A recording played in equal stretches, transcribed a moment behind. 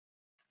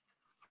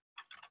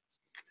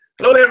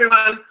Hello there,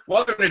 everyone.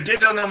 Welcome to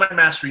Digital Nomad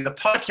Mastery, the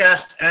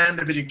podcast and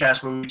the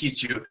videocast where we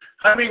teach you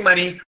how to make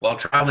money while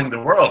traveling the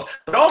world,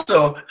 but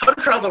also how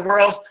to travel the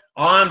world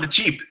on the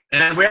cheap.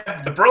 And we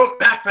have the broke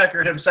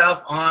backpacker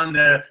himself on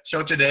the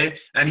show today,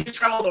 and he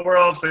traveled the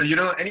world for,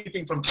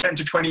 anything from $10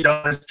 to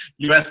 $20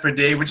 US per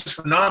day, which is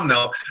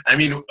phenomenal. I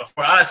mean,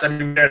 for us,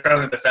 we're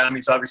traveling with the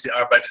family, so obviously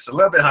our budget's a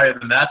little bit higher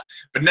than that.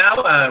 But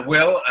now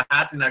Will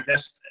Hatton, our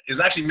guest,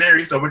 is actually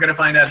married, so we're going to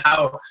find out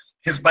how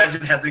his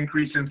budget has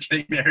increased since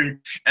getting married.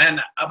 And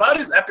about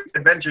his epic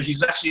adventure,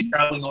 he's actually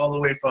traveling all the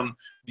way from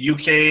the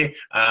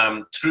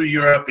UK through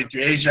Europe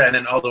into Asia and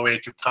then all the way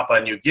to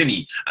Papua New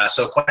Guinea.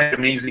 So quite an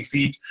amazing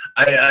feat.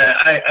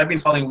 I've been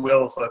following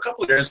Will for a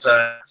couple of years.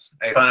 I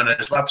found it on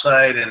his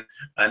website,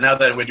 and now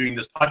that we're doing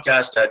this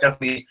podcast,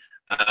 definitely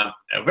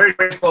very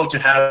grateful to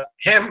have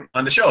him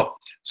on the show.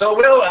 So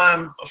Will,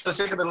 for the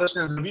sake of the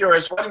listeners and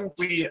viewers, why don't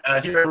we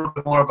hear a little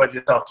bit more about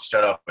yourself to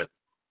start off with?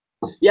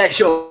 Yeah,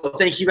 sure.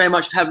 Thank you very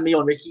much for having me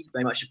on, Ricky.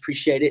 Very much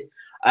appreciate it.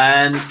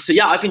 So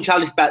yeah, I've been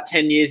traveling for about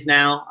 10 years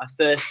now. I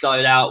first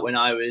started out when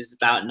I was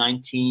about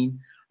 19.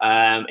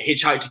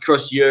 Hitchhiked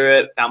across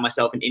Europe, found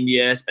myself in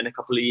India, spent a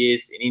couple of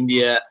years in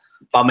India,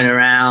 bumming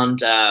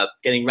around,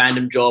 getting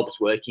random jobs,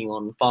 working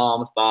on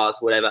farms, bars,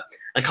 whatever.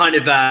 I kind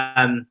of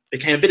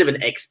became a bit of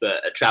an expert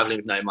at traveling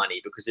with no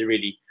money because it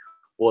really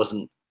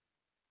wasn't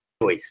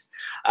a choice.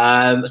 So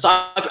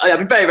I've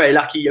been very, very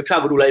lucky. I've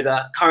traveled all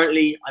over.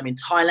 Currently, I'm in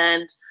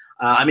Thailand.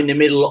 I'm in the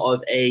middle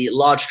of a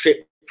large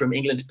trip from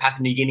England to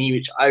Papua New Guinea,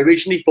 which I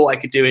originally thought I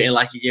could do it in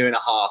like a year and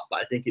a half, but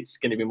I think it's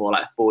going to be more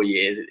like 4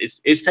 years.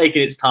 It's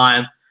taking its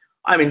time.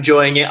 I'm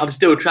enjoying it. I'm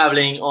still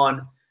traveling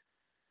on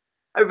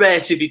a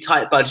relatively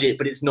tight budget,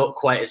 but it's not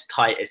quite as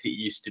tight as it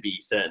used to be,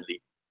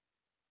 certainly.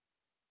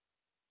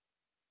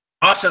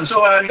 Awesome. So,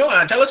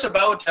 tell us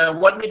about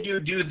what made you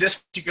do this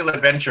particular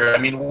adventure. I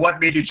mean, what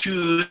made you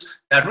choose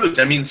that route?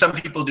 I mean, some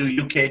people do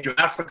UK to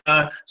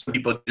Africa. Some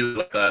people do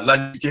like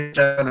London to Cape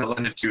Town or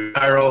London to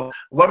Cairo.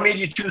 What made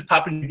you choose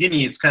Papua New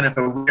Guinea? It's kind of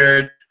a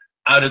weird,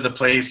 out of the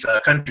place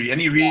country.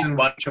 Any reason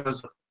why you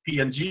chose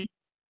PNG?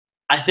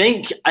 I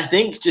think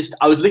just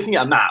I was looking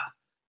at a map,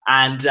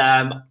 and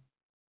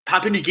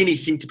Papua New Guinea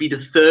seemed to be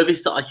the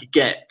furthest that I could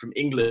get from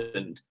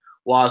England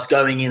whilst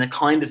going in a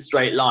kind of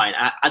straight line.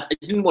 I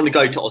didn't want to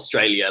go to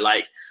Australia.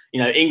 Like,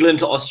 England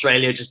to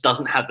Australia just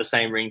doesn't have the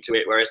same ring to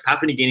it, whereas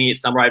Papua New Guinea,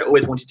 it's somewhere I'd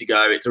always wanted to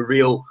go. It's a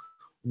real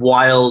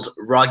wild,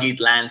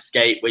 rugged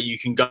landscape where you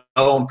can go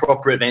on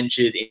proper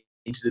adventures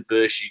into the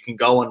bush. You can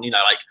go on,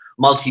 like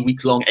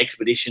multi-week-long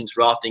expeditions,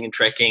 rafting and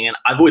trekking, and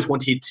I've always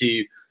wanted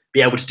to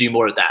be able to do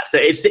more of that. So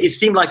it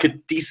seemed like a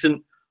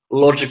decent,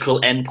 logical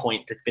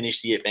endpoint to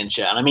finish the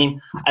adventure. And I mean,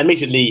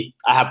 admittedly,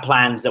 I had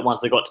plans that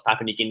once I got to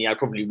Papua New Guinea, I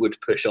probably would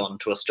push on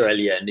to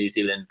Australia and New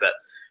Zealand. But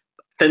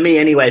for me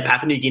anyway,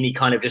 Papua New Guinea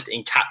kind of just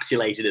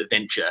encapsulated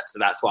adventure. So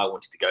that's why I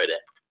wanted to go there.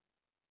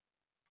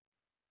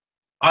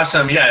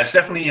 Awesome. Yeah, it's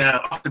definitely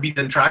off the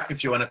beaten track,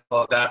 if you want to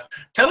call it that.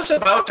 Tell us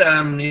about,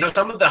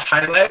 some of the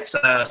highlights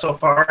so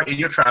far in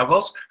your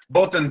travels,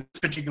 both in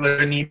particular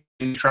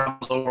in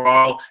travels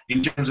overall,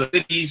 in terms of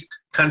cities,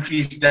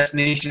 countries,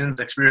 destinations,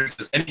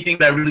 experiences. Anything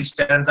that really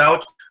stands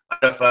out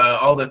of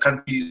all the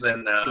countries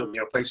and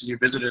places you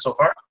visited so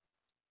far?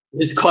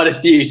 There's quite a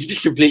few, to be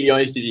completely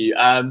honest with you.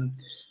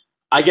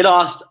 I get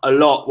asked a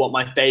lot what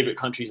my favorite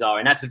countries are,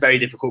 and that's a very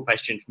difficult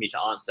question for me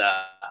to answer.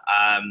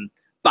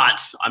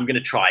 But I'm going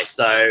to try.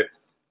 So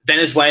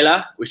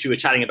Venezuela, which we were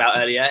chatting about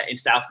earlier in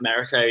South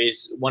America,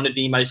 is one of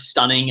the most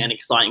stunning and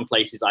exciting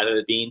places I've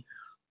ever been.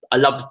 I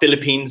love the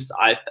Philippines.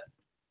 I've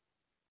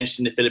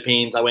in the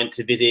Philippines. I went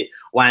to visit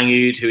Wang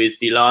Ud, who is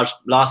the last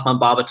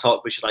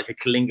Mambabatok, which is like a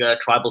Kalinga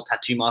tribal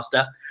tattoo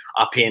master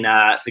up in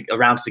around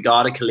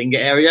Sagada, Kalinga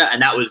area.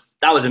 And that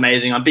was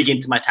amazing. I'm big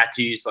into my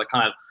tattoos, so I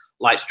kind of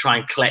like to try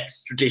and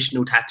collect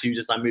traditional tattoos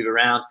as I move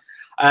around.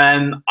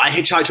 I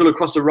hitchhiked all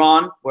across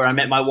Iran, where I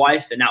met my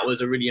wife, and that was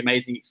a really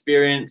amazing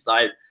experience.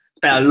 I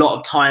spent a lot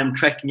of time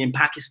trekking in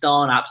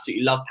Pakistan. I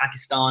absolutely love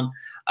Pakistan.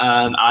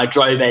 I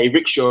drove a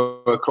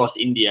rickshaw across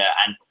India,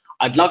 and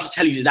I'd love to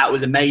tell you that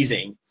was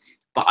amazing,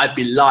 but I'd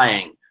be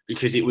lying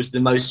because it was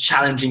the most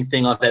challenging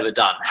thing I've ever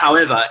done.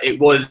 However, it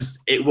was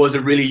a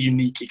really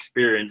unique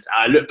experience.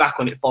 I look back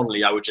on it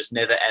fondly. I would just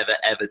never, ever,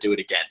 ever do it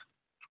again.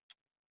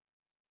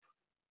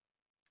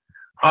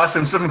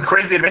 Awesome. Some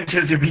crazy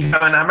adventures you've been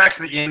on. I'm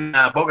actually in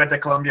Bogota,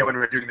 Colombia when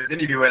we're doing this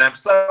interview, and I'm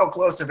so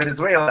close to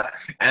Venezuela.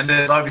 And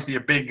there's obviously a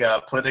big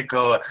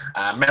political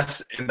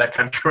mess in that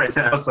country right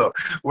now. So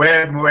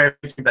we're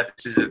making that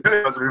decision.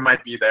 We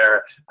might be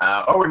there,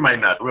 or we might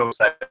not. We'll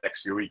decide the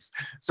next few weeks.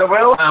 So,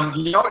 Will,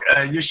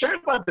 you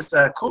shared about this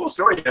cool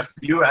story of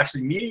you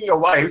actually meeting your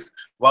wife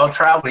while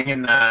traveling,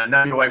 and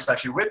now your wife's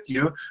actually with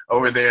you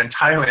over there in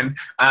Thailand.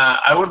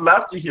 I would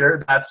love to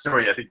hear that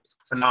story. I think it's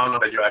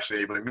phenomenal that you're actually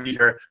able to meet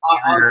her.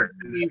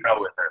 Travel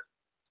with her.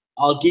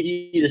 I'll give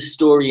you the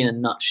story in a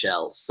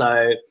nutshell.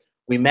 So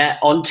we met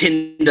on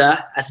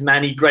Tinder, as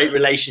many great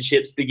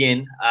relationships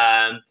begin,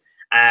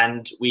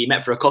 and we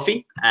met for a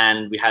coffee,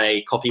 and we had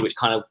a coffee which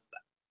kind of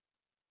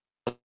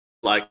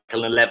like an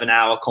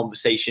 11-hour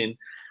conversation.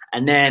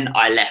 And then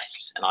I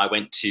left and I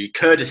went to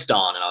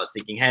Kurdistan, and I was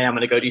thinking, hey, I'm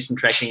going to go do some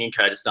trekking in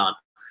Kurdistan.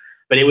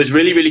 But it was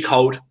really, really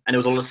cold, and there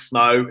was a lot of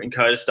snow in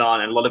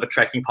Kurdistan, and a lot of the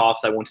trekking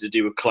paths I wanted to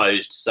do were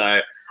closed.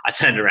 So I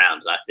turned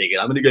around and I figured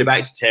I'm going to go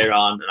back to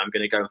Tehran, and I'm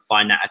going to go and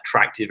find that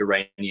attractive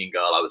Iranian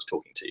girl I was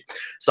talking to.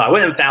 So I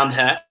went and found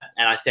her,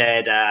 and I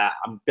said,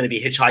 I'm going to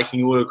be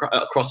hitchhiking all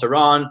across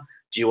Iran.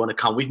 Do you want to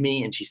come with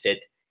me? And she said,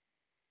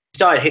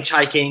 started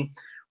hitchhiking,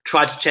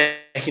 tried to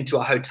check into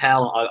a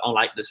hotel on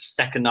like the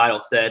second night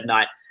or third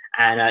night,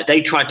 and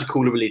they tried to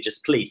call the religious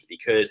police,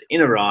 because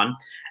in Iran,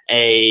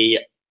 a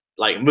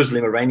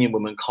Muslim Iranian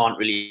woman can't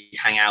really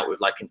hang out with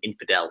like an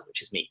infidel,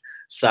 which is me.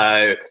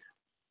 So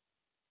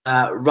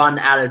run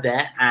out of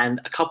there, and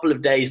a couple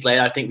of days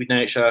later, I think we'd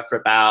known each other for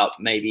about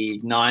maybe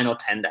 9 or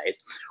 10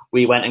 days,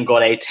 we went and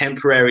got a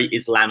temporary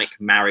Islamic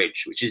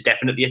marriage, which is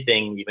definitely a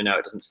thing, even though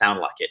it doesn't sound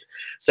like it.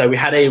 So we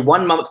had a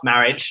 1-month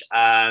marriage,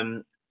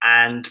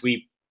 and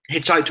we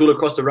hitchhiked all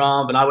across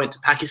Iran, and I went to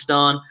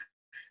Pakistan.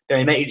 Then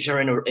we met each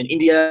other in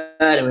India,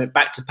 and we went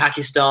back to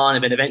Pakistan,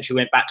 and then eventually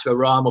went back to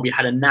Iran, where we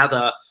had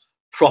another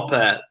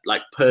proper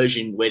like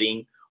Persian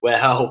wedding, where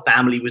her whole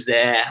family was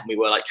there, and we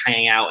were like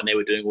hanging out, and they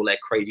were doing all their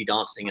crazy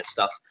dancing and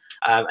stuff.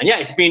 And yeah,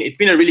 it's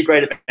been a really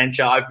great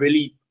adventure. I've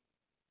really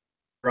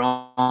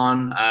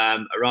Iran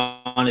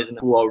is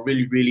who are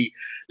really, really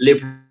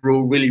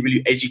liberal, really,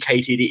 really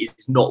educated. It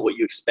is not what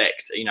you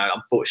expect. You know,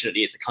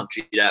 unfortunately, it's a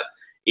country that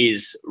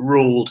is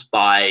ruled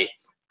by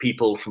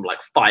people from like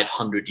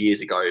 500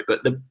 years ago,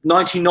 but the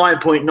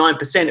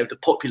 99.9% of the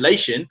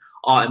population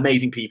are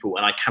amazing people,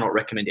 and I cannot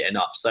recommend it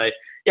enough. So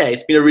yeah,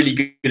 it's been a really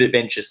good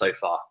adventure so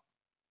far.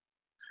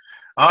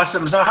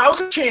 Awesome. So how's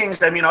it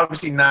changed? I mean,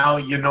 obviously now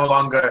you're no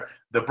longer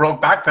the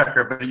broke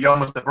backpacker, but you're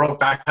almost the broke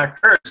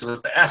backpackers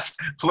with the S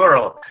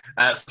plural.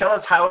 So tell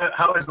us how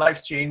has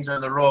life changed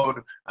on the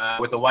road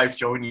with the wife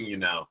joining you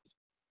now?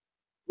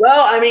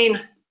 Well, I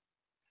mean,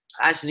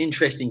 that's an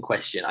interesting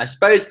question. I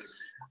suppose,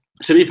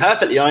 to be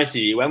perfectly honest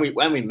with you, when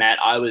we met,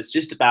 I was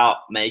just about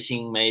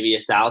making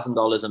maybe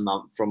 $1,000 a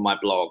month from my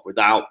blog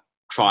without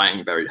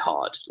trying very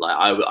hard. Like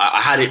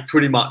I had it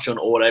pretty much on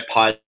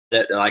autopilot,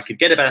 that I could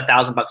get about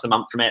 $1,000 a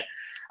month from it.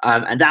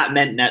 And that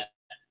meant that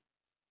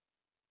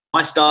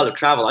my style of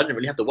travel, I didn't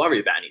really have to worry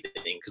about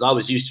anything, because I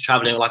was used to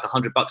traveling like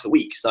 $100 a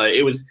week. So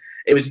it was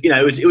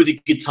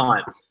a good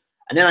time.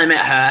 And then I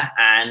met her,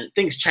 and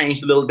things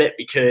changed a little bit,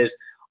 because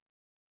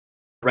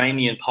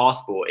Iranian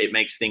passport, it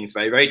makes things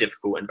very, very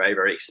difficult and very,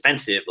 very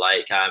expensive.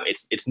 Like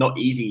it's not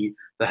easy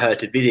for her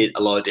to visit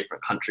a lot of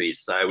different countries.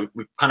 So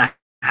we've kind of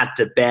had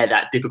to bear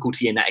that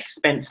difficulty and that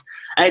expense.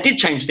 And it did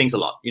change things a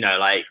lot. You know,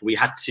 like we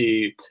had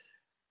to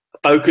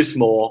focus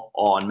more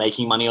on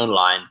making money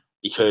online,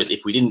 because if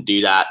we didn't do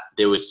that,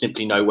 there was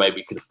simply no way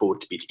we could afford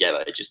to be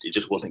together. It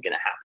just wasn't going to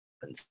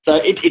happen. So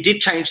it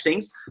did change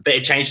things, but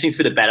it changed things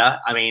for the better.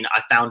 I mean,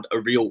 I found a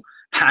real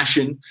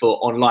passion for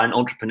online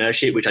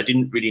entrepreneurship, which I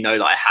didn't really know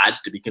that I had,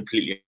 to be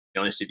completely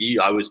honest with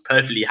you. I was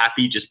perfectly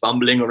happy just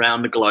bumbling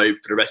around the globe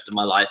for the rest of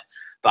my life.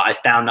 But I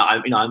found that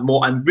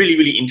I'm really,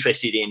 really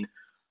interested in,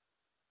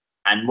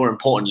 and more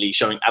importantly,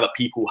 showing other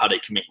people how they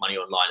can make money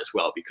online as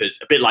well. Because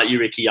a bit like you,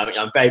 Ricky,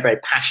 I'm very, very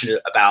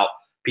passionate about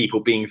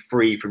people being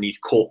free from these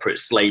corporate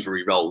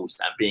slavery roles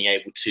and being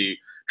able to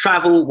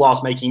travel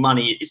whilst making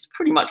money. It's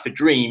pretty much the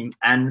dream.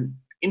 And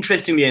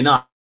interestingly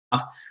enough,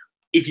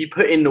 if you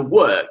put in the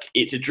work,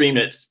 it's a dream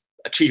that's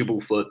achievable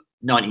for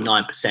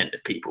 99%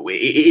 of people. It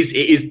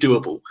is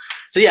doable.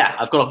 So yeah,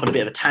 I've gone off on a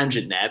bit of a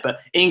tangent there, but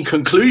in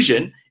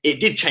conclusion, it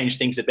did change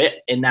things a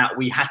bit, in that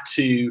we had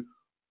to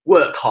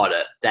work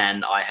harder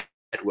than I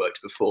had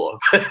worked before.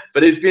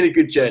 But it's been a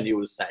good journey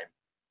all the same.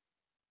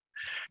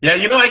 Yeah,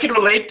 you know, I can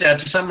relate to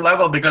some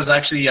level, because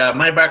actually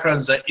my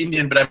background's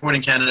Indian, but I'm born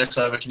in Canada,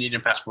 so I have a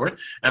Canadian passport.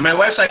 And my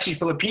wife's actually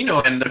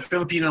Filipino, and the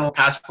Filipino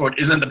passport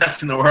isn't the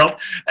best in the world.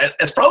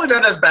 It's probably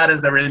not as bad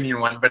as the Iranian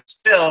one, but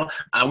still,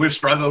 we've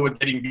struggled with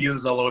getting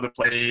visas all over the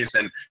place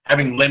and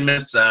having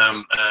limits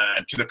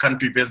to the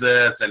country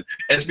visits, and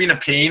it's been a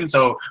pain.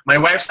 So my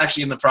wife's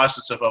actually in the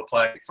process of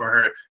applying for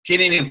her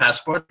Canadian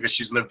passport, because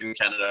she's lived in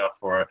Canada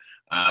for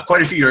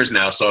quite a few years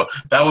now. So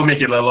that will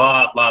make it a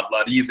lot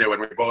easier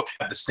when we both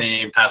have the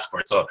same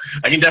passport. So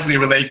I can definitely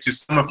relate to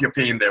some of your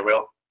pain there,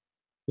 Will.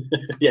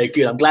 Yeah,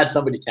 good. I'm glad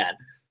somebody can.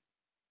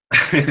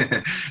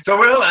 So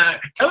Will,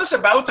 tell us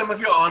about some of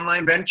your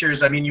online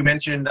ventures. I mean, you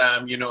mentioned,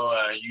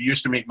 you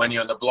used to make money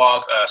on the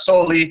blog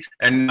solely,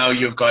 and now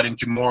you've got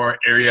into more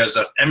areas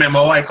of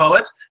MMO, I call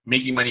it,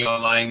 making money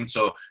online.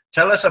 So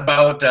tell us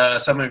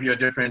about some of your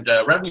different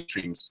revenue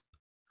streams.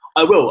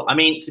 I will. I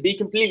mean, to be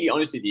completely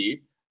honest with you,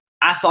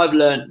 as I've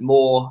learned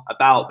more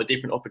about the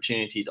different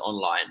opportunities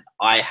online,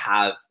 I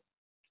have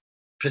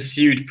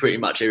pursued pretty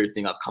much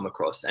everything I've come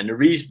across. And the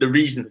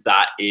reason for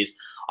that is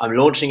I'm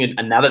launching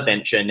another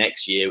venture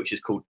next year, which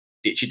is called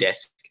Ditch Your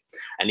Desk.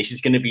 And this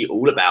is going to be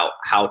all about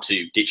how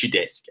to ditch your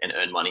desk and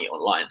earn money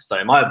online.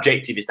 So my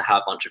objective is to have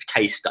a bunch of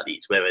case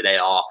studies, whether they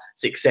are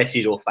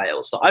successes or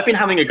fails. So I've been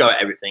having a go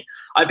at everything.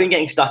 I've been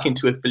getting stuck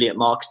into affiliate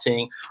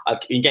marketing. I've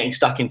been getting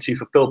stuck into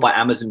Fulfilled by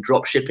Amazon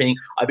drop shipping.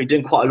 I've been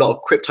doing quite a lot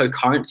of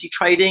cryptocurrency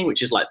trading,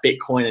 which is like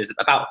Bitcoin. There's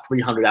about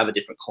 300 other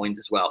different coins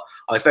as well.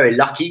 I was very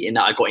lucky in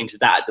that I got into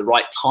that at the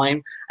right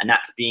time, and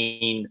that's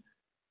been,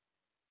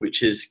 which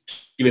has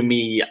given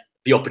me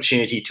the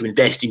opportunity to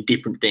invest in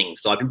different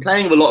things. So I've been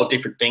playing with a lot of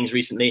different things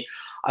recently.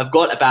 I've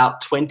got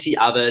about 20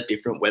 other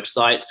different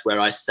websites where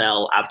I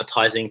sell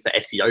advertising for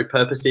SEO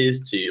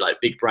purposes to like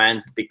big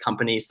brands, big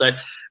companies. So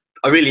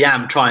I really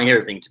am trying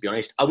everything, to be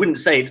honest. I wouldn't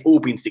say it's all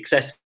been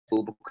successful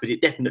because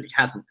it definitely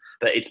hasn't,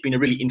 but it's been a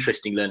really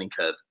interesting learning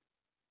curve.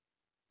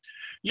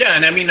 Yeah,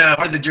 and I mean,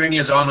 part of the journey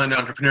as an online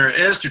entrepreneur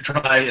is to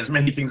try as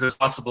many things as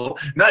possible.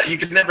 You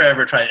can never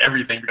ever try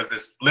everything because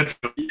there's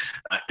literally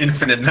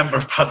infinite number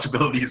of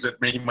possibilities with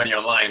making money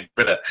online.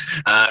 But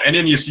and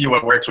then you see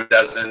what works, what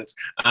doesn't.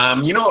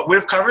 You know,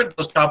 we've covered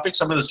those topics,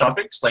 some of those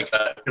topics like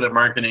affiliate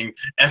marketing,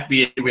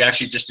 FBA. We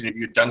actually just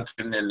interviewed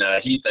Duncan and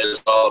Heath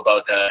as well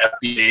about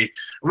FBA.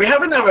 We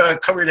haven't ever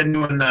covered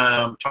anyone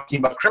talking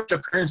about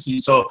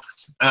cryptocurrency. So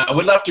I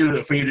would love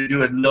for you to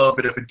do a little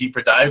bit of a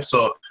deeper dive.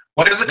 So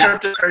what is a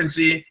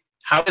cryptocurrency?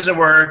 How does it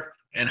work?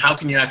 And how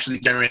can you actually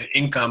generate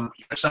income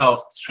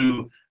yourself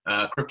through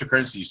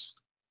cryptocurrencies?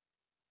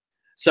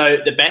 So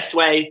the best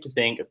way to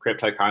think of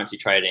cryptocurrency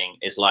trading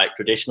is like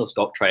traditional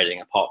stock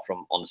trading, apart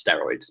from on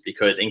steroids,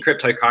 because in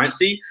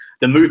cryptocurrency,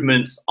 the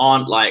movements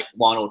aren't like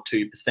 1 or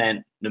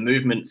 2%. The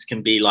movements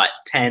can be like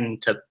 10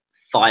 to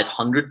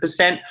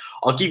 500%.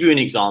 I'll give you an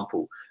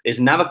example. There's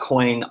another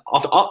coin,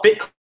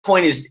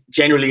 Bitcoin is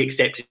generally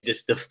accepted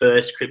as the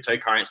first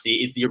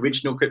cryptocurrency. It's the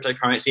original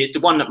cryptocurrency. It's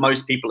the one that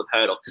most people have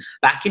heard of.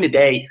 Back in the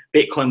day,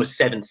 Bitcoin was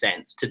 7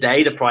 cents.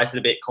 Today, the price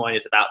of the Bitcoin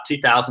is about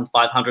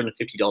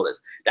 $2,550.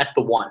 That's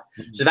for one.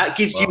 So that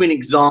gives you an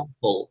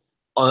example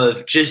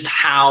of just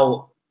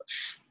how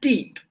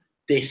steep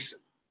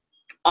this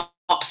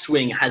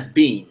upswing has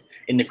been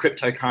in the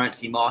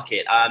cryptocurrency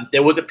market.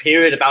 There was a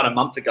period about a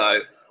month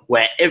ago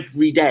where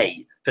every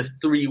day for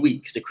 3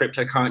 weeks, the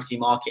cryptocurrency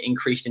market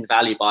increased in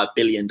value by $1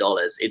 billion.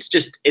 It's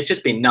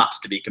just been nuts,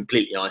 to be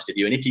completely honest with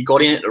you. And if you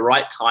got in at the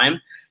right time,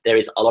 there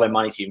is a lot of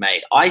money to be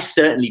made. I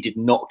certainly did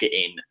not get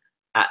in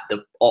at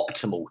the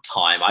optimal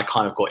time. I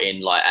kind of got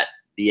in like at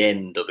the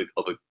end of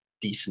a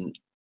decent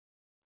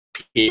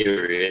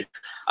period.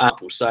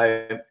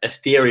 So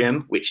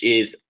Ethereum, which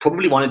is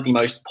probably one of the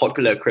most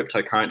popular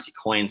cryptocurrency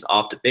coins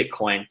after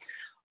Bitcoin.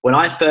 When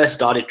I first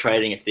started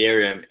trading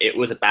Ethereum, it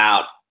was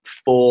about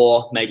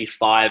 $4, maybe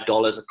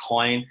 $5 a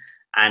coin,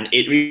 and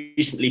it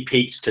recently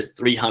peaked to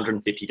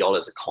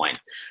 $350 a coin.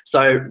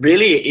 So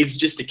really it is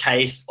just a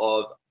case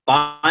of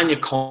buying your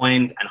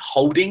coins and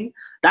holding.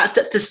 That's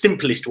the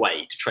simplest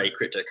way to trade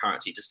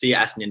cryptocurrency, to see it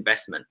as an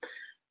investment.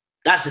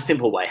 That's a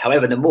simple way.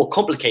 However, the more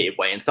complicated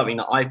way, and something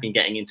that I've been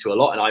getting into a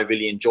lot and I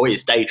really enjoy,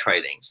 is day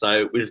trading.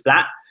 So with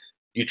that,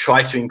 you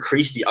try to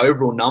increase the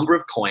overall number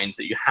of coins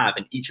that you have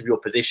in each of your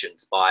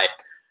positions by,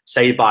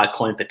 say you buy a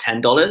coin for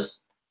 $10,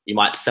 you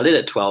might sell it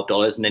at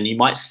 $12, and then you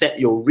might set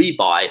your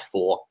rebuy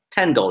for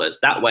 $10.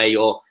 That way,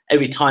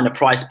 every time the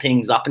price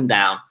pings up and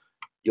down,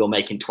 you're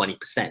making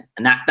 20%,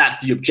 and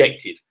that's the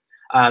objective.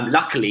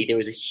 Luckily, there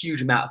is a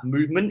huge amount of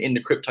movement in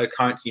the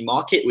cryptocurrency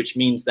market, which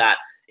means that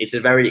it's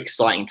a very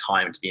exciting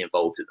time to be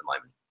involved at the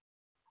moment.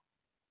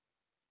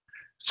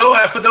 So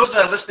for those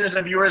listeners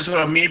and viewers who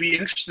are maybe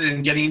interested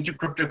in getting into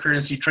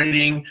cryptocurrency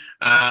trading,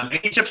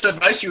 any tips or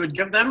advice you would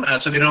give them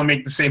so they don't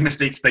make the same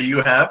mistakes that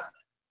you have?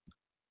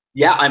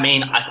 Yeah, I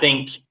mean, I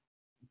think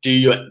do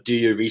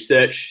your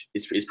research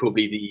is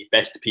probably the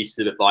best piece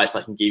of advice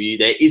I can give you.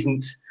 There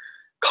isn't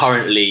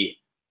currently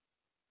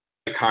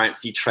a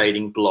currency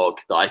trading blog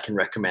that I can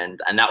recommend,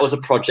 and that was a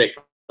project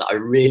that I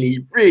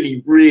really,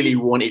 really, really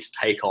wanted to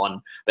take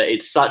on, but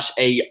it's such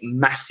a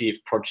massive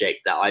project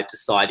that I've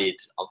decided,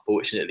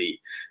 unfortunately,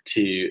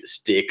 to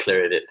steer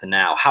clear of it for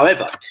now.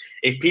 However,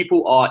 if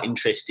people are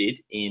interested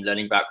in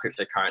learning about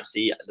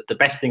cryptocurrency, the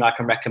best thing I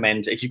can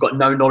recommend, if you've got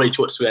no knowledge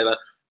whatsoever,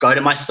 go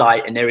to my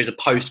site, and there is a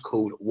post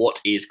called "What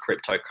is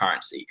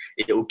Cryptocurrency?"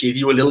 It will give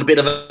you a little bit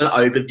of an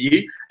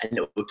overview, and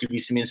it will give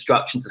you some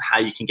instructions of how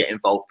you can get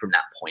involved from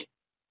that point.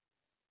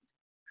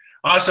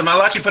 Awesome.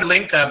 I'll actually put a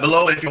link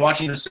below if you're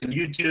watching this on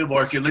YouTube,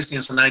 or if you're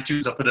listening to this on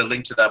iTunes, I'll put a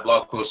link to that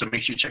blog post. So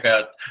make sure you check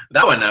out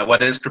that one.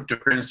 What is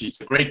cryptocurrency?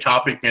 It's a great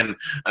topic, and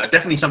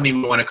definitely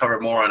something we want to cover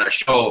more on our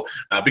show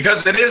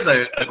because it is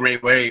a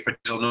great way for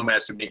digital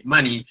nomads to make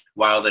money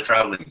while they're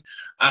traveling.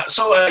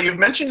 So you've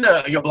mentioned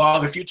your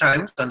blog a few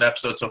times on the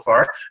episode so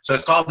far. So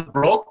it's called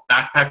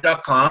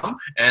BrokeBackpacker.com,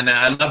 and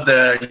I love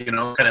the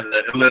kind of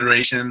the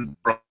alliteration,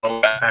 Broke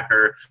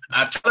Backpacker.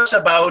 Tell us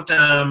about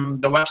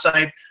the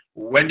website.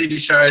 When did you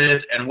start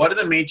it, and what are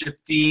the major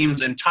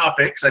themes and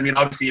topics? I mean,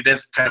 obviously it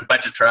is kind of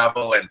budget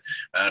travel and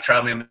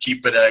traveling on the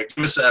cheap, but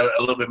give us a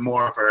little bit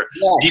more of a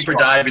deeper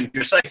dive into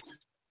your site.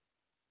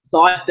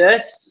 So I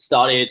first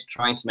started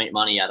trying to make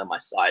money out of my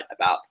site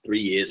about 3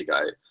 years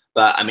ago.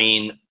 But I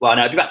mean, well,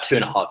 no, it'd be about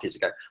 2.5 years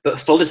ago. But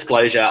full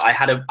disclosure, I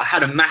had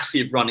a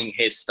massive running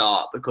head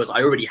start because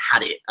I already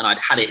had it, and I'd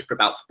had it for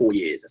about 4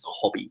 years as a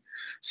hobby.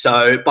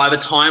 So by the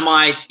time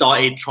I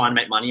started trying to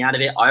make money out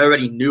of it, I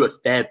already knew a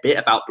fair bit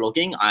about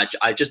blogging. I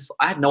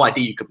had no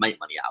idea you could make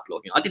money out of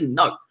blogging. I didn't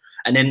know.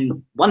 And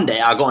then one day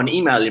I got an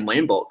email in my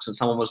inbox, and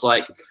someone was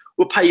like,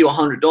 "We'll pay you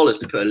 $100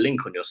 to put a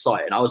link on your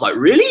site." And I was like,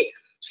 "Really?"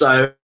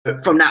 So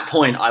from that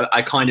point,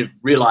 I kind of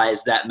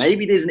realized that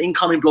maybe there's an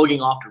income in blogging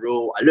after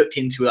all. I looked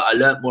into it, I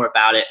learned more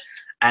about it.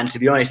 And to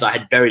be honest, I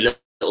had very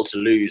little to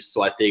lose.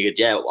 So I figured,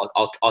 yeah,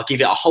 I'll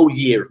give it a whole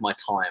year of my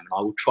time, and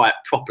I will try it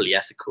properly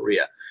as a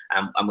career,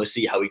 and we'll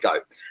see how we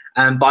go.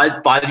 And by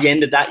the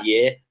end of that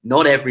year,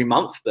 not every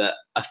month, but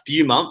a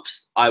few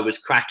months, I was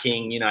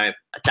cracking,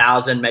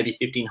 $1,000, maybe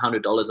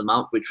 $1,500 a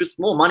month, which was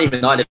more money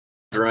than I'd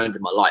ever earned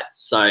in my life.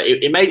 So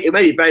it made it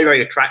very,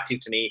 very attractive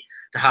to me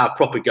to have a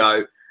proper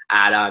go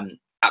at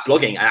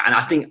blogging. And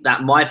I think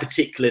that my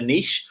particular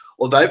niche,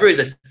 although there is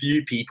a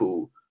few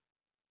people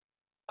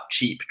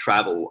cheap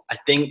travel, I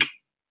think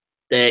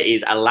there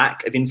is a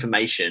lack of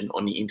information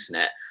on the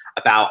internet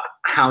about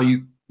how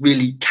you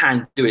really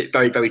can do it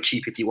very, very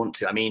cheap if you want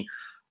to. I mean,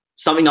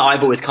 something that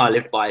I've always kind of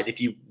lived by is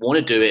if you want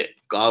to do it,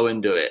 go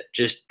and do it.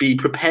 Just be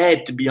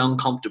prepared to be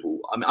uncomfortable.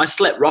 I mean, I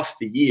slept rough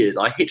for years.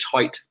 I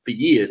hitchhiked for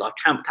years. I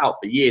camped out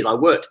for years. I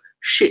worked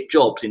shit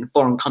jobs in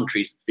foreign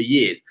countries for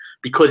years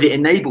because it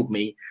enabled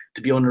me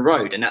to be on the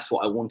road, and that's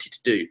what I wanted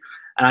to do.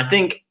 And I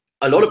think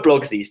a lot of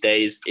blogs these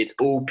days, it's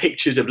all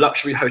pictures of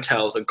luxury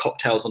hotels and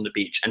cocktails on the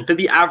beach. And for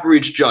the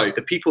average Joe,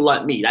 for people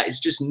like me, that is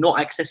just not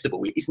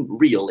accessible. It isn't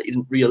real. It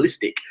isn't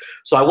realistic.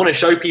 So I want to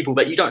show people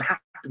that you don't have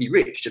to be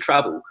rich to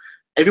travel.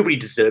 Everybody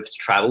deserves to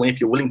travel. And if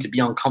you're willing to be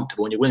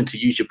uncomfortable and you're willing to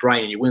use your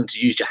brain and you're willing to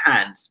use your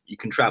hands, you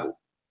can travel.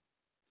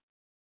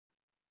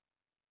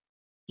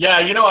 Yeah,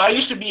 I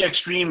used to be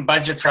extreme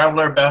budget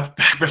traveler back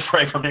before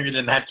I got married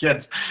and had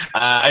kids.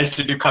 I used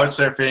to do couch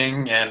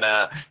surfing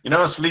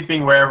and,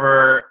 sleeping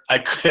wherever I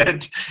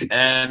could.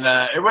 And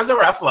it was a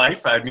rough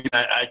life. I mean,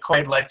 I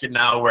quite like it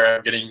now where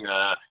I'm getting,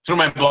 through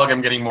my blog,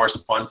 I'm getting more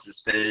sponsored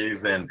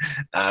stays. And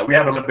we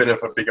have a little bit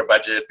of a bigger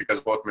budget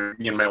because both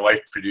me and my wife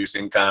produce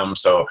income.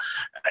 So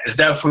it's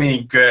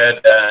definitely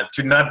good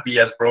to not be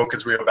as broke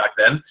as we were back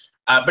then.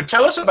 But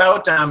tell us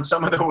about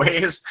some of the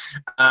ways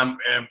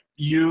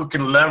you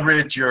can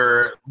leverage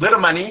your little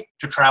money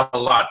to travel a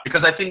lot.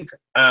 Because I think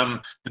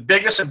the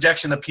biggest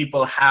objection that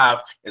people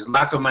have is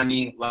lack of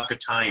money, lack of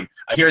time.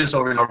 I hear this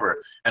over and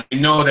over. And I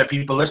know that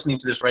people listening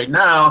to this right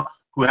now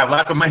who have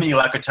lack of money,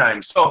 lack of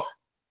time. So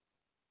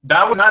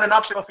that was not an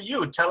obstacle for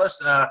you. Tell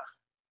us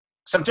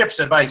some tips,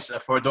 advice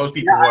for those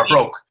people who are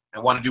broke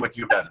and want to do what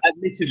you've done.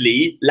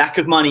 Admittedly, lack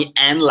of money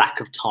and lack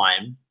of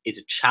time is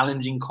a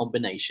challenging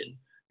combination.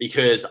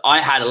 Because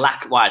I had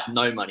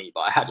no money,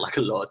 but I had like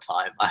a lot of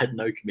time. I had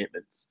no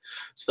commitments.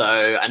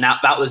 So, and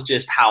that was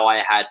just how I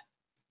had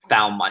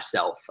found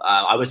myself.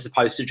 I was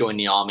supposed to join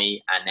the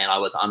army and then I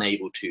was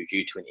unable to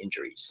due to an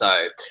injury.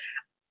 So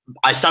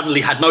I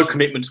suddenly had no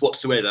commitments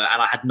whatsoever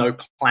and I had no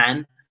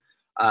plan.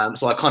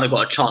 So I kind of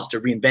got a chance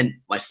to reinvent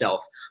myself.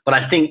 But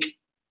I think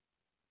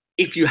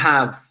if you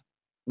have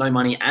no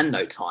money and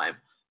no time,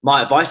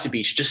 my advice would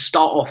be to just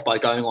start off by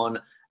going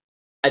on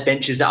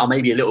adventures that are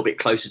maybe a little bit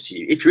closer to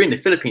you. If you're in the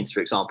Philippines, for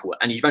example,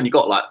 and you've only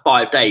got like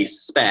 5 days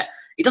spare,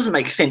 it doesn't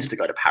make sense to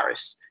go to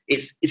Paris.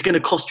 It's going to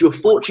cost you a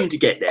fortune to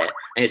get there,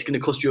 and it's going to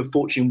cost you a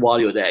fortune while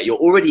you're there. You're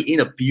already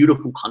in a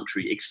beautiful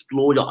country.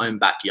 Explore your own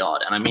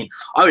backyard. And I mean,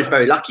 I was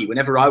very lucky.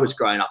 Whenever I was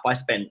growing up, I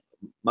spent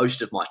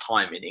most of my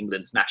time in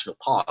England's national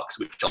parks,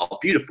 which are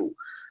beautiful.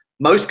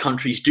 Most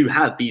countries do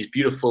have these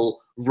beautiful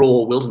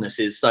raw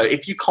wildernesses. So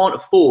if you can't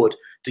afford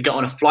to get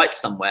on a flight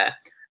somewhere,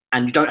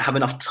 and you don't have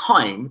enough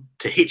time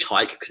to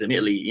hitchhike, because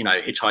admittedly,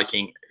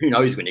 hitchhiking, who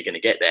knows when you're going to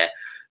get there,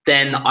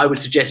 then I would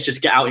suggest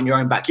just get out in your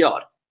own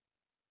backyard.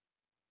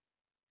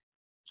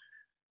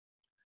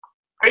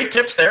 Great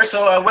tips there.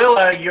 So,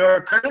 Will,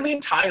 you're currently in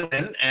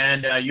Thailand,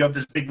 and you have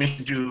this big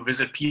mission to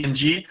visit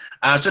PNG.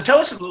 So tell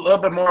us a little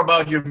bit more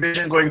about your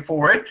vision going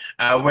forward.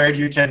 Where do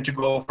you tend to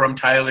go from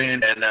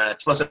Thailand? And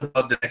tell us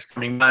about the next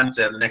coming months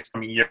and the next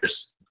coming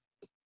years.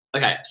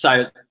 Okay,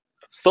 so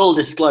full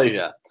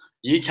disclosure.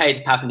 UK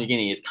to Papua New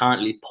Guinea is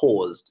currently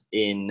paused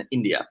in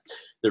India.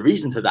 The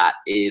reason for that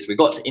is we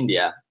got to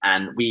India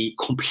and we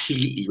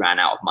completely ran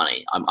out of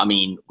money. I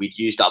mean, we'd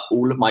used up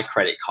all of my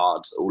credit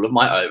cards, all of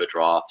my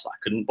overdrafts. I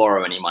couldn't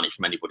borrow any money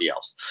from anybody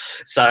else.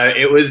 So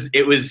it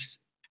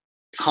was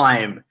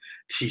time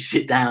to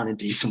sit down and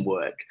do some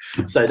work.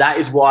 So that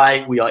is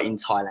why we are in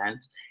Thailand.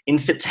 In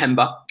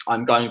September,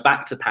 I'm going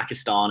back to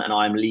Pakistan and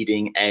I'm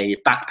leading a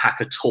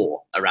backpacker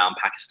tour around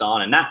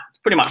Pakistan. And that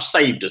pretty much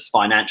saved us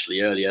financially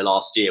earlier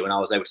last year when I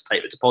was able to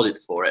take the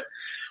deposits for it.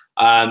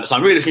 So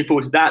I'm really looking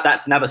forward to that.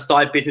 That's another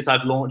side business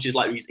I've launched, is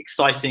like these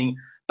exciting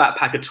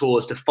backpacker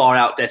tours to far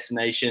out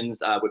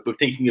destinations. We're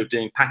thinking of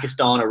doing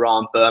Pakistan,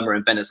 Iran, Burma,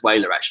 and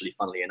Venezuela, actually,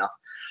 funnily enough.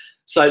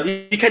 So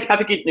UK to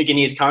Papua New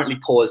Guinea is currently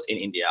paused in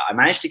India. I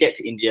managed to get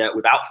to India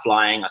without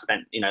flying. I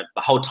spent, the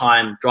whole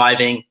time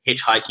driving,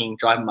 hitchhiking,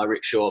 driving my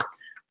rickshaw.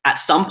 at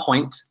some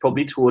point,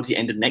 probably towards the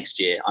end of next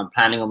year, I'm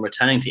planning on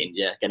returning to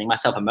India, getting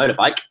myself a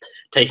motorbike,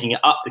 taking it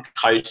up the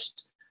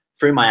coast,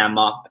 through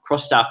Myanmar,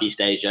 across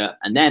Southeast Asia,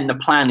 and then the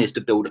plan is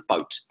to build a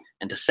boat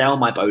and to sail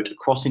my boat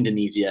across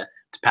Indonesia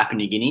to Papua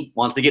New Guinea.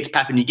 Once I get to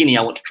Papua New Guinea,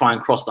 I want to try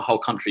and cross the whole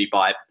country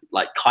by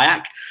like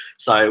kayak.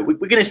 So we're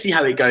going to see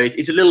how it goes.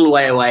 It's a little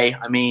way away.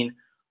 I mean,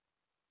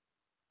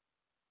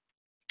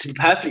 to be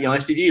perfectly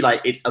honest with you,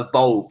 like it's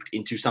evolved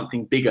into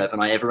something bigger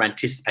than I ever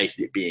anticipated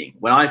it being.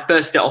 When I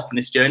first set off on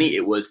this journey,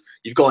 it was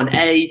you've got an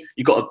A,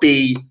 you've got a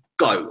B,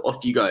 go,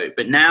 off you go.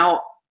 But now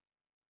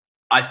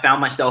I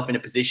found myself in a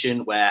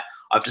position where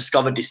I've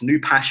discovered this new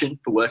passion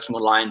for working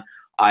online.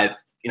 I've,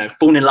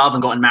 fallen in love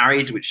and gotten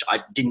married, which I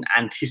didn't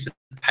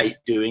anticipate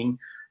doing.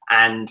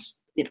 And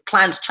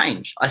plans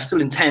change. I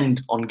still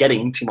intend on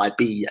getting to my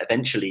B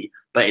eventually,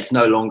 but it's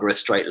no longer a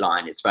straight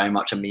line. It's very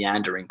much a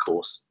meandering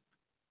course.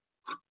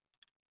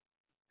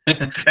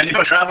 And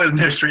travel is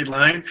no straight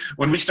line.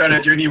 When we started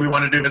a journey, we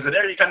wanted to visit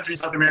every country in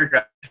South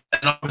America,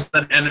 and all of a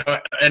sudden,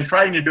 and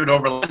trying to do it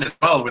over land as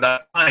well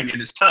without flying,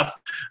 it is tough.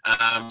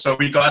 So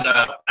we got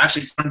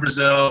actually from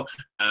Brazil,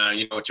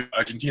 to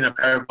Argentina,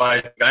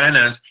 Paraguay,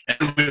 Guyana,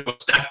 and we were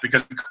stuck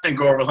because we couldn't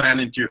go over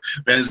land into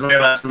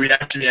Venezuela. So we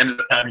actually ended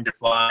up having to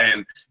fly,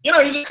 and you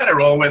just kind of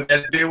roll with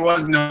it. There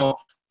was no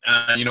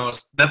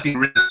nothing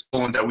written in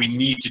stone that we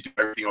need to do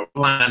everything over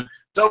land.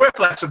 So we're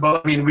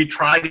flexible. I mean, we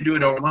try to do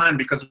it over land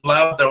because we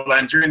love the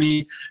overland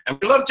journey, and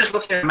we love just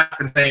looking at a map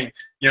and saying,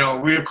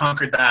 we've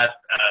conquered that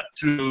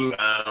through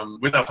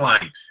without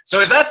flying. So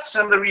is that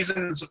some of the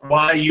reasons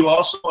why you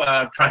also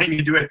trying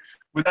to do it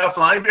without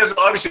flying? Because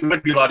obviously it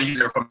would be a lot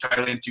easier from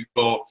Thailand to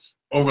go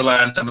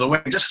overland some of the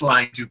way, just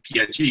flying to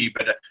PNG.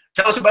 But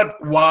tell us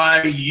about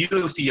why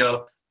you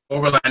feel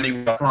overlanding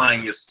without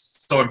flying is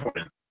so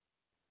important.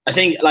 I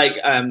think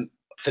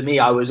for me,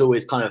 I was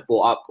always kind of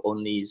brought up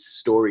on these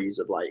stories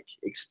of like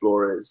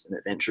explorers and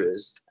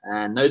adventurers,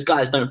 and those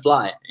guys don't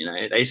fly,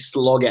 they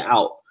slog it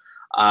out.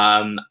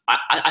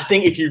 I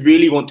think if you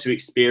really want to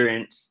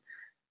experience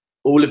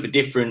all of the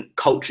different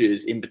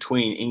cultures in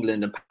between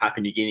England and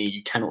Papua New Guinea,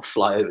 you cannot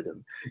fly over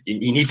them.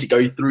 You need to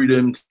go through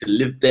them to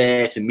live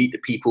there, to meet the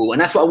people. And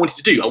that's what I wanted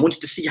to do. I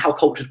wanted to see how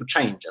cultures would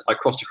change as I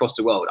crossed across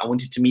the world. I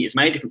wanted to meet as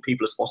many different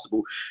people as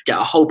possible, get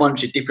a whole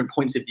bunch of different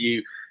points of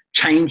view,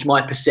 change my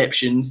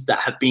perceptions that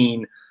have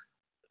been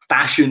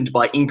fashioned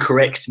by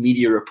incorrect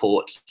media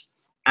reports,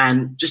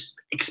 and just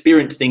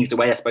experience things the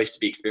way they're supposed to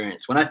be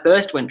experienced. When I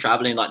first went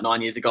traveling like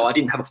 9 years ago, I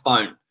didn't have a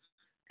phone,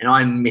 and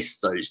I miss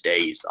those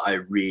days. I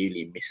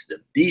really miss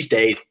them. These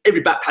days,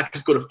 every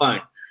backpacker's got a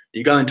phone.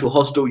 You go into a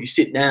hostel, you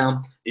sit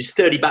down, there's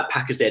 30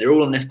 backpackers there, they're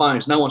all on their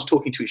phones, no one's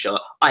talking to each other.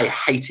 I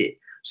hate it.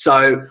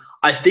 So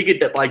I figured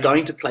that by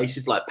going to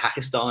places like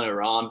Pakistan and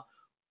Iran,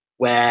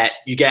 where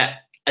you get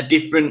a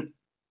different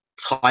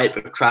type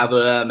of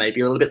traveler,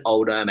 maybe a little bit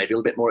older, maybe a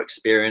little bit more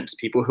experienced,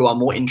 people who are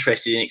more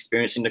interested in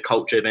experiencing the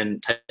culture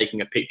than taking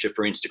a picture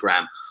for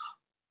Instagram,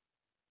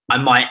 I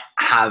might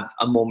have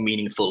a more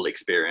meaningful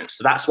experience.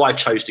 So that's why I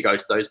chose to go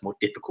to those more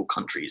difficult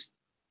countries.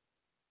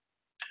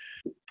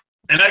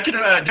 And I can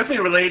definitely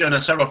relate on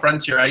several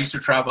fronts here. I used to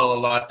travel a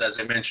lot, as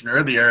I mentioned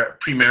earlier,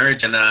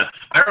 pre-marriage. And I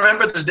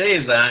remember those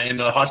days in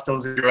the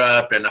hostels in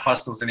Europe and the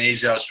hostels in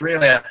Asia,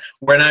 Australia,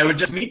 when I would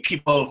just meet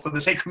people for the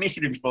sake of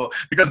meeting people,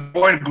 because they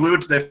weren't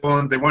glued to their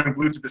phones, they weren't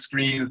glued to the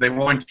screens, they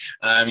weren't,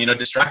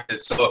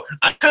 distracted. So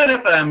I kind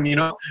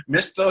of,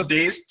 missed those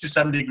days to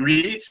some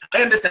degree.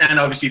 I understand,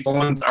 obviously,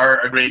 phones are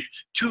a great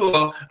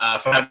tool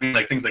for having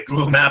things like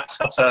Google Maps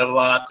helps out a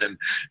lot, and,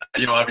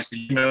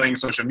 obviously emailing,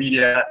 social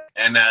media,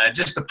 and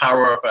just the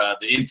power of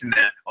the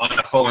internet on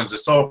our phones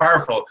is so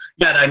powerful.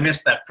 Yet I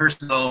miss that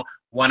personal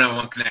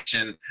one-on-one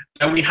connection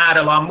that we had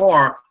a lot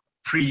more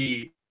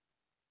pre-phone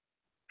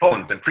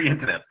than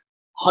pre-internet.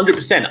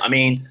 100%. I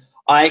mean,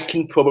 I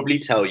can probably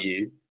tell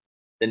you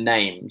the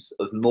names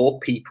of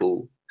more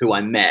people who I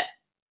met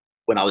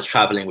when I was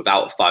traveling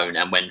without a phone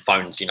and when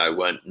phones,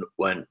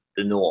 weren't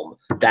the norm,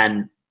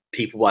 than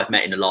people I've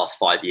met in the last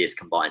 5 years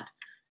combined.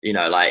 You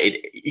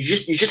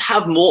just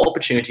have more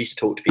opportunities to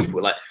talk to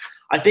people.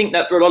 I think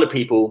that for a lot of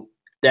people,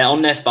 they're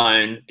on their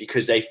phone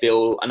because they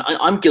feel, and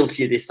I'm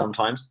guilty of this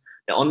sometimes,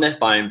 they're on their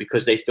phone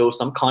because they feel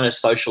some kind of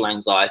social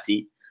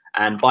anxiety.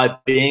 And by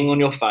being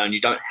on your phone,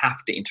 you don't have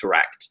to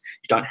interact.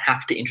 You don't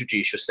have to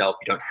introduce yourself.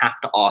 You don't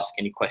have to ask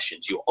any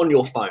questions. You're on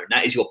your phone.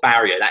 That is your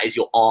barrier. That is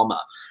your armor.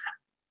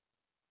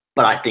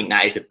 But I think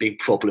that is a big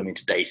problem in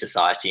today's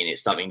society, and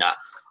it's something that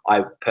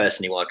I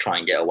personally want to try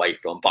and get away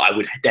from. But I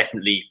would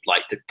definitely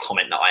like to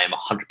comment that I am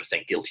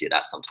 100% guilty of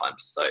that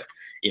sometimes. So,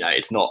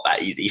 it's not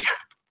that easy.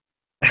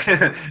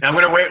 I'm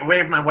going to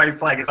wave my white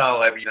flag as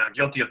well. I mean, I'm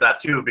guilty of that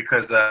too,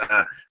 because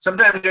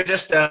sometimes you're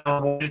just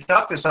you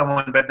talk to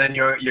someone, but then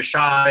you're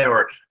shy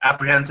or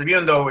apprehensive,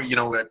 even though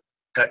we're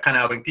kind of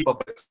helping people,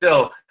 but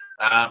still,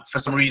 for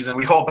some reason,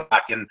 we hold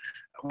back. And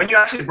when you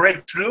actually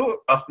break through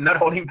of not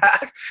holding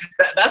back,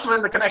 that's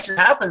when the connection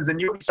happens,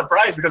 and you'll be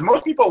surprised because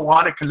most people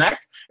want to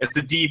connect. It's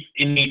the deep,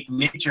 innate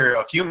nature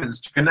of humans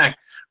to connect.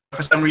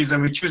 For some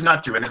reason, we choose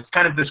not to, and it's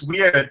kind of this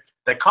weird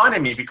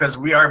dichotomy because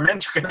we are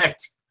meant to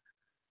connect.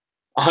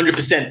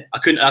 100%. I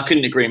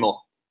couldn't agree more.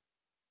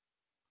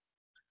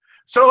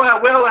 So,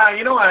 Will,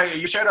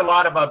 you shared a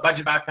lot about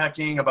budget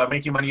backpacking, about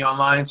making money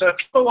online. So if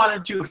people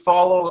wanted to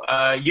follow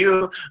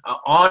you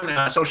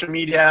on social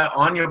media,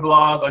 on your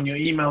blog, on your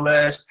email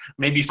list,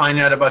 maybe find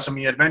out about some of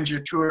your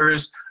adventure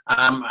tours,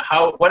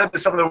 what are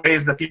some of the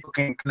ways that people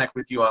can connect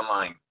with you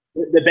online?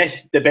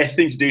 The best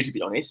thing to do, to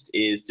be honest,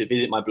 is to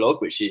visit my blog,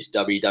 which is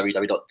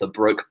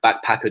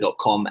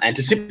www.thebrokebackpacker.com, and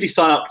to simply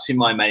sign up to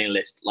my mailing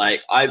list.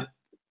 Like, I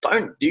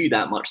don't do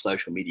that much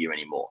social media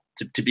anymore,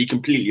 to be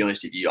completely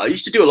honest with you. I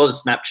used to do a lot of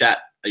Snapchat.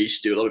 I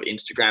used to do a lot of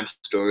Instagram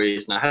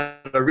stories, and I had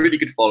a really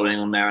good following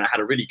on there, and I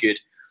had a really good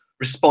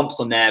response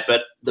on there.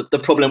 But the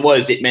problem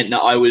was, it meant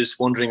that I was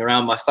wandering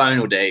around my phone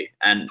all day,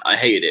 and I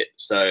hated it.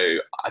 So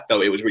I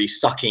felt it was really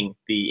sucking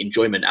the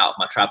enjoyment out of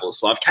my travels.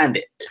 So I've canned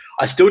it.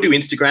 I still do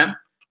Instagram,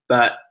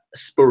 but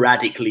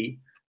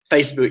sporadically.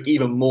 Facebook,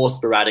 even more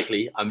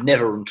sporadically. I'm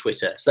never on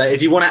Twitter. So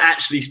if you want to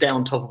actually stay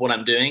on top of what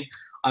I'm doing,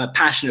 I'm a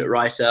passionate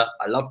writer.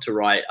 I love to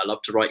write. I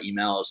love to write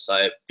emails.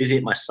 So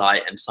visit my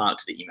site and sign up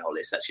to the email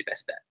list. That's your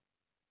best bet.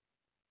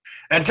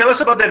 And tell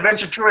us about the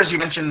adventure tours. You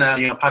mentioned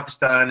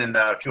Pakistan and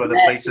a few other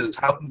places.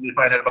 How can you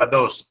find out about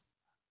those?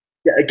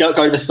 Yeah, go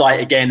to the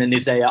site again, and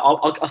there's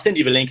I'll send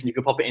you the link, and you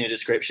can pop it in the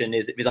description.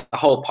 There's a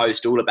whole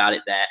post all about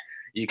it there.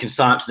 You can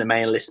sign up to the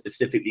mailing list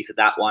specifically for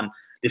that one.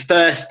 The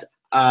first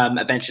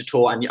adventure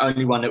tour, and the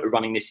only one that we're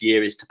running this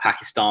year, is to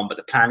Pakistan, but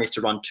the plan is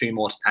to run 2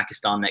 more to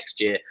Pakistan next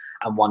year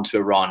and 1 to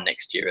Iran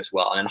next year as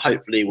well. And then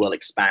hopefully we'll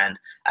expand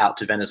out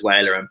to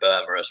Venezuela and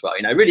Burma as well.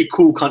 Really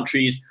cool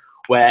countries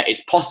where it's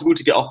possible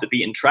to get off the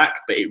beaten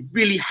track, but it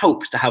really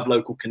helps to have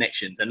local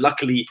connections. And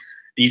luckily,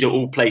 these are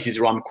all places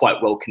where I'm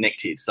quite well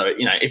connected. So,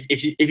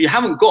 if you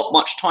haven't got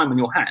much time on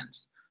your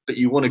hands, but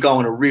you want to go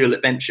on a real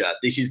adventure,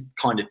 this is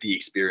kind of the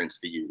experience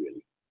for you,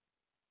 really.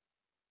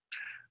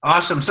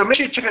 Awesome. So make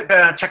sure you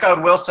check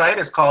out Will's site.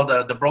 It's called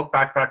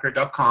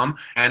thebrokebackpacker.com,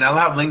 and I'll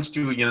have links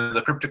to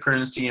the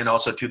cryptocurrency and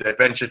also to the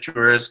adventure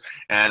tours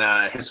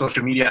and his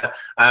social media.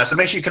 So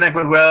make sure you connect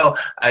with Will.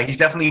 He's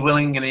definitely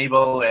willing and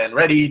able and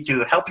ready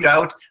to help you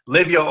out,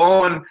 live your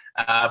own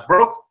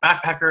broke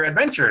backpacker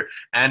adventure.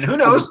 And who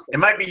knows, it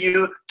might be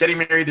you getting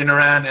married in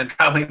Iran and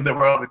traveling the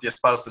world with your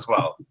spouse as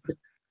well.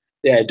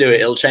 Yeah, do it.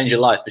 It'll change your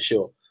life for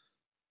sure.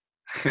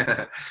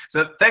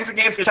 So thanks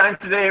again for your time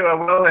today,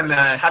 Will, and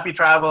happy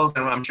travels,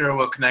 and I'm sure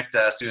we'll connect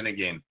soon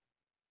again.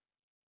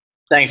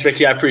 Thanks,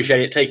 Ricky. I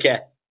appreciate it. Take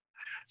care.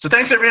 So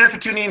thanks, everyone, for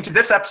tuning in to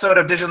this episode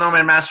of Digital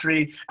Nomad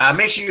Mastery.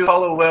 Make sure you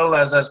follow Will,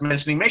 as I was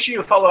mentioning. Make sure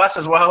you follow us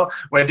as well.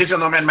 We're at Digital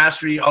Nomad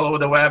Mastery all over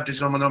the web,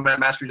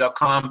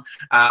 digitalnomadmastery.com.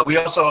 We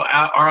also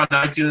are on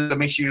iTunes, so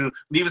make sure you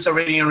leave us a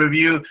rating and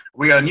review.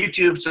 We're on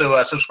YouTube,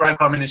 so subscribe,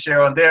 comment, and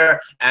share on there.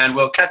 And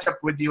we'll catch up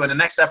with you in the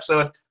next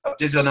episode of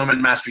Digital Nomad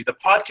Mastery, the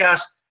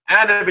podcast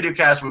and a video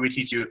cast where we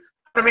teach you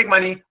how to make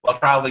money while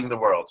traveling the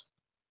world.